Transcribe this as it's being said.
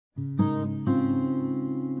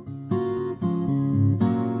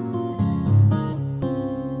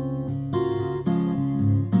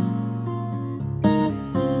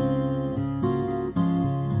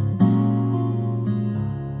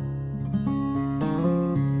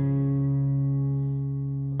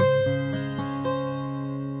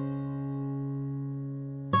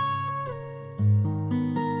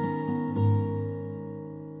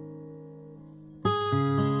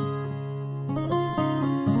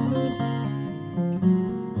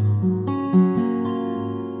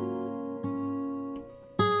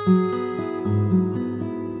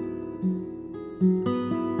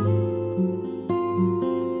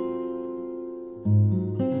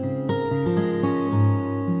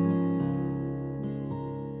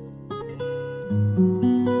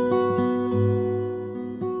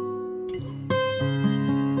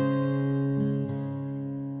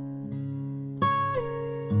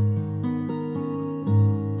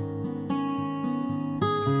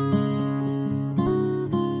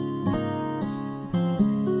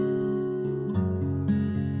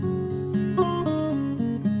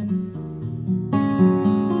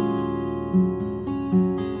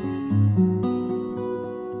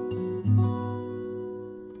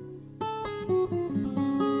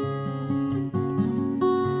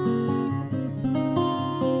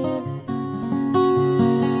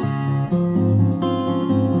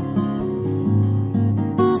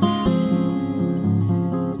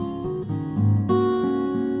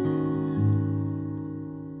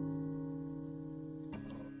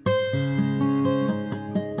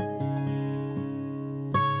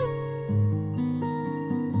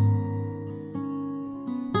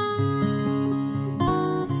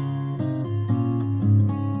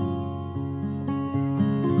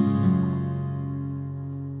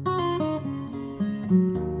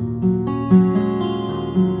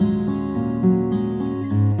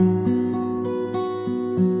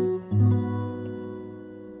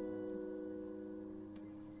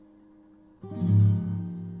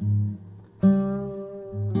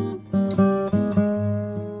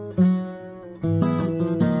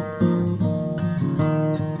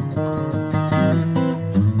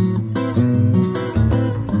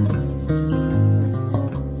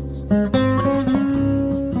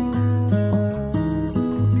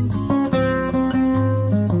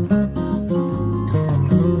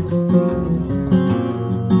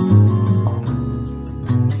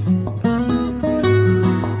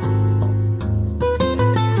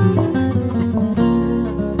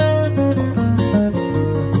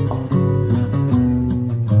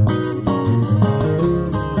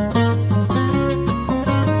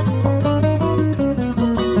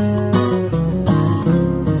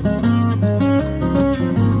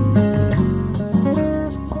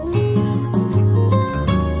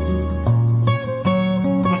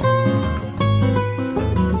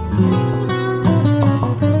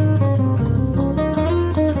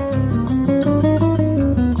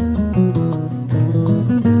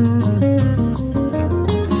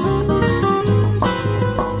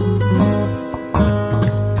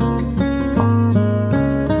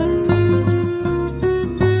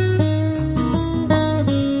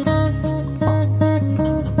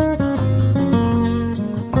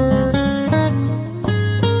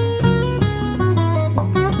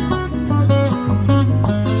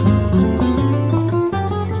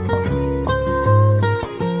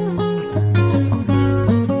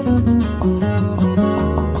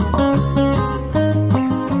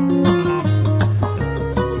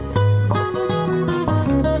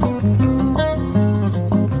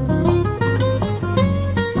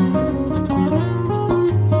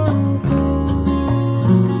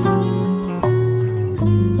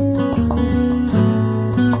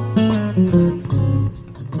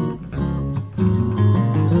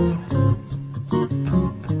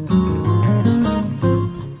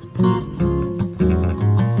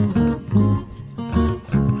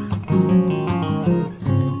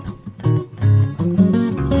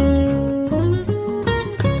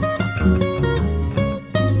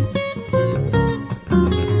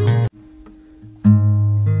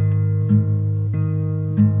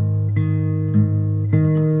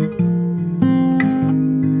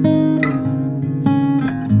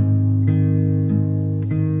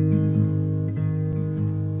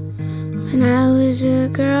was a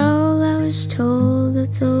girl, I was told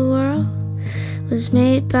that the world was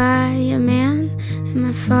made by a man, and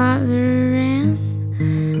my father ran,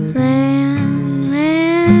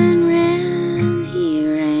 he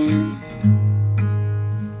ran.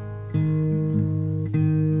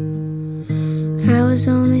 I was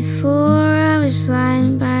only 4, I was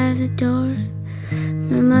lying by the door.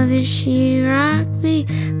 My mother, she rocked me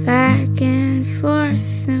back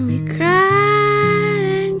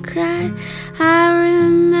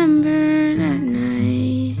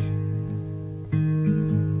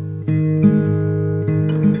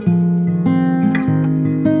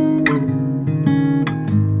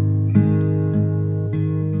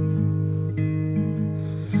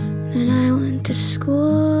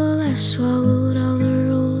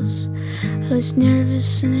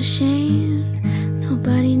embarrassed and ashamed.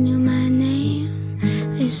 Nobody knew my name.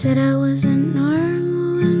 They said I wasn't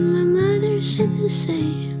normal, and my mother said the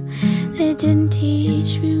same. They didn't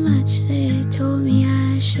teach me much. They told me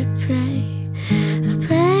I should pray. I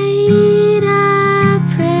prayed, I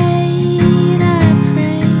prayed, I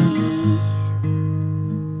prayed.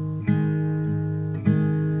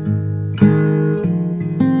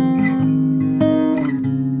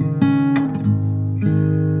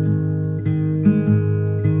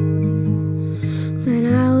 When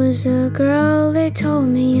I was a girl, they told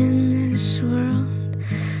me in this world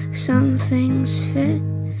some things fit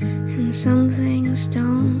and some things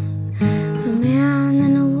don't. A man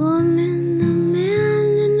and a woman, a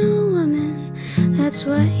man and a woman, that's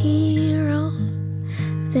what he wrote.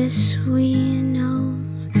 This we know.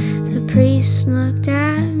 The priest looked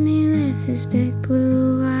at me with his big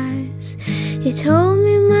blue eyes. He told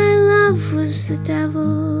me my love was the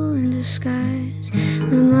devil in disguise.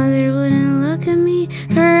 My mother wouldn't look at me,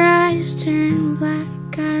 her eyes turned black.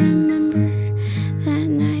 I remember that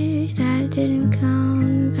night I didn't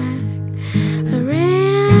come back. I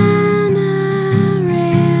ran, I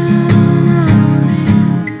ran, I ran.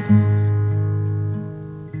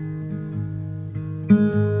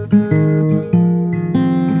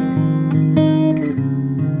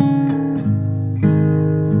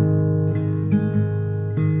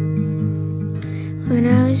 When I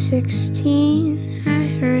was 16, I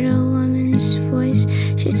heard a woman's voice.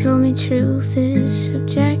 She told me truth is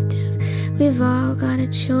subjective. We've all got a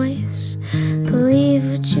choice. Believe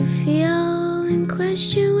what you feel and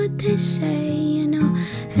question what they say. You know,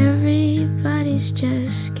 everybody's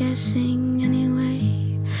just guessing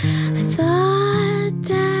anyway. I thought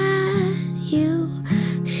that you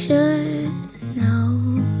should know.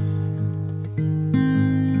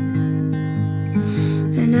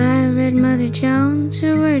 And I read Mother Jones,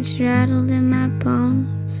 her words rattled in my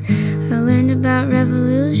bones. I learned about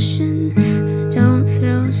revolution, don't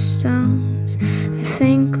throw stones. I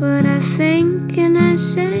think what I think and I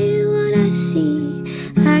say what I see.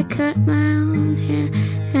 I cut my own hair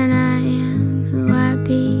and I am who I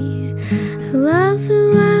be. I love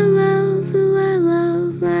who I love, who I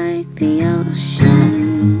love like the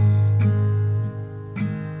ocean.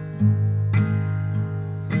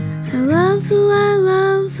 I love who I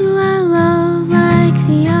love, who I love like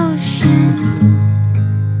the ocean.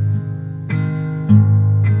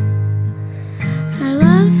 I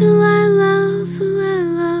love who I love, who I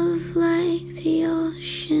love like the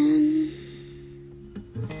ocean.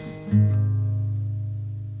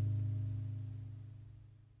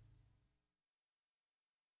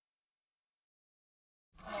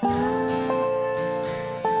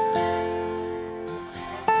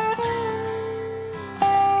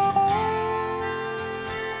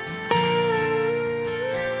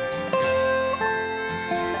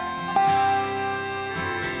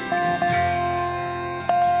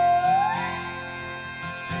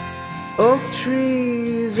 Oak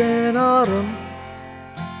trees in autumn,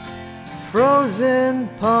 frozen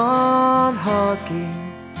pond hockey,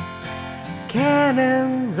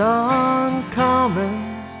 cannons on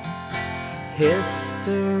commons,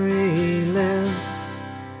 history lives.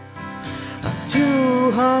 A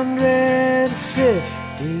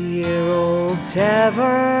 250-year-old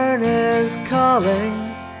tavern is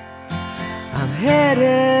calling. I'm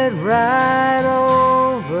headed right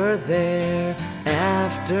over there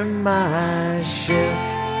after my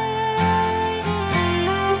shift.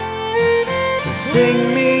 So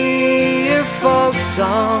sing me your folk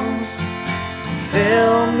songs,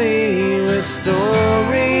 fill me with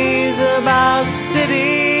stories about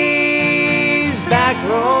cities, back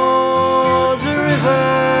roads,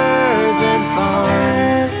 rivers and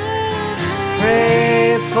farms.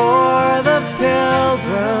 Pray for the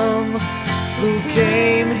pilgrim who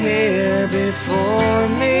came here before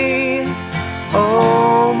me.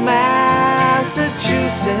 Oh,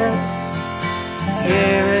 Massachusetts,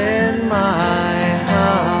 here in my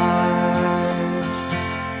heart.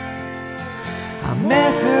 I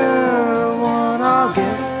met her one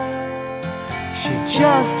August. She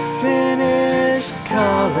just finished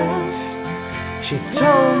college. She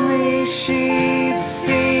told me she'd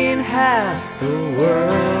seen half the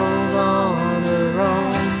world on her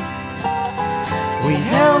own. We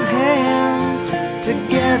held hands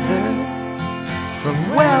together from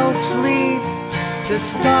Wellfleet to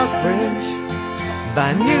Stockbridge.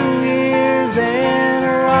 By New Year's in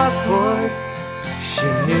Rockport, she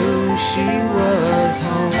knew she was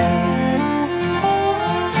home.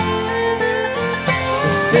 So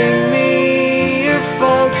sing me your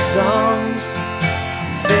folk songs,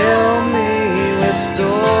 fill me with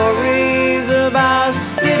stories about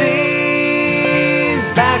cities,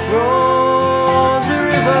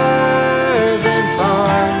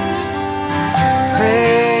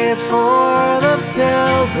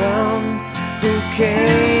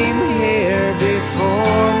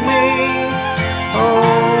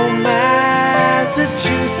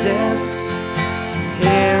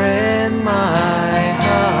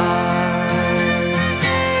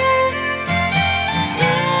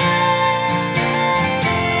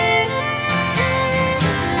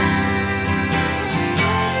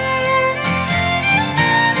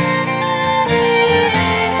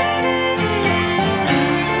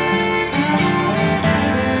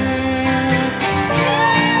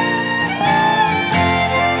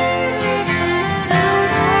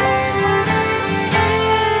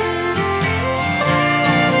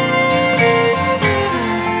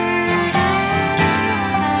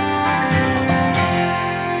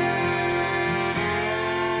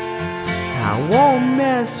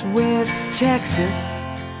 Texas,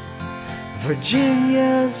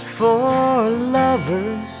 Virginia's for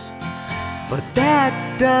lovers, but that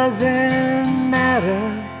doesn't matter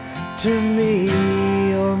to me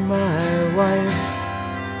or my wife.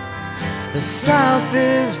 The South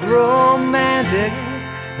is romantic,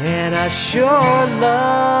 and I sure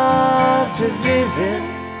love to visit,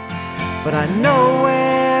 but I know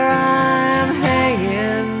where I'm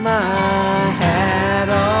hanging my hat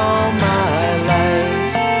all my life.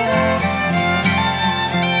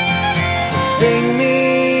 So sing me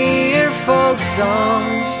your folk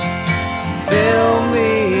songs, fill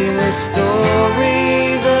me with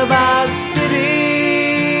stories about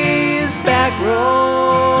cities, back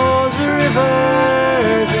roads,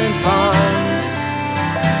 rivers and farms.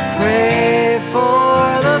 Pray for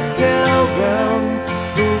the pilgrim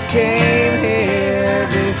who came here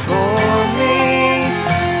before me.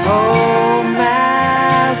 Oh,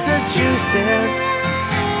 Massachusetts,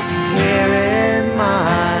 here in my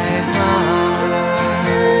heart.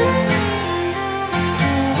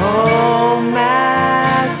 Oh,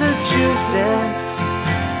 Massachusetts,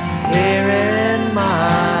 here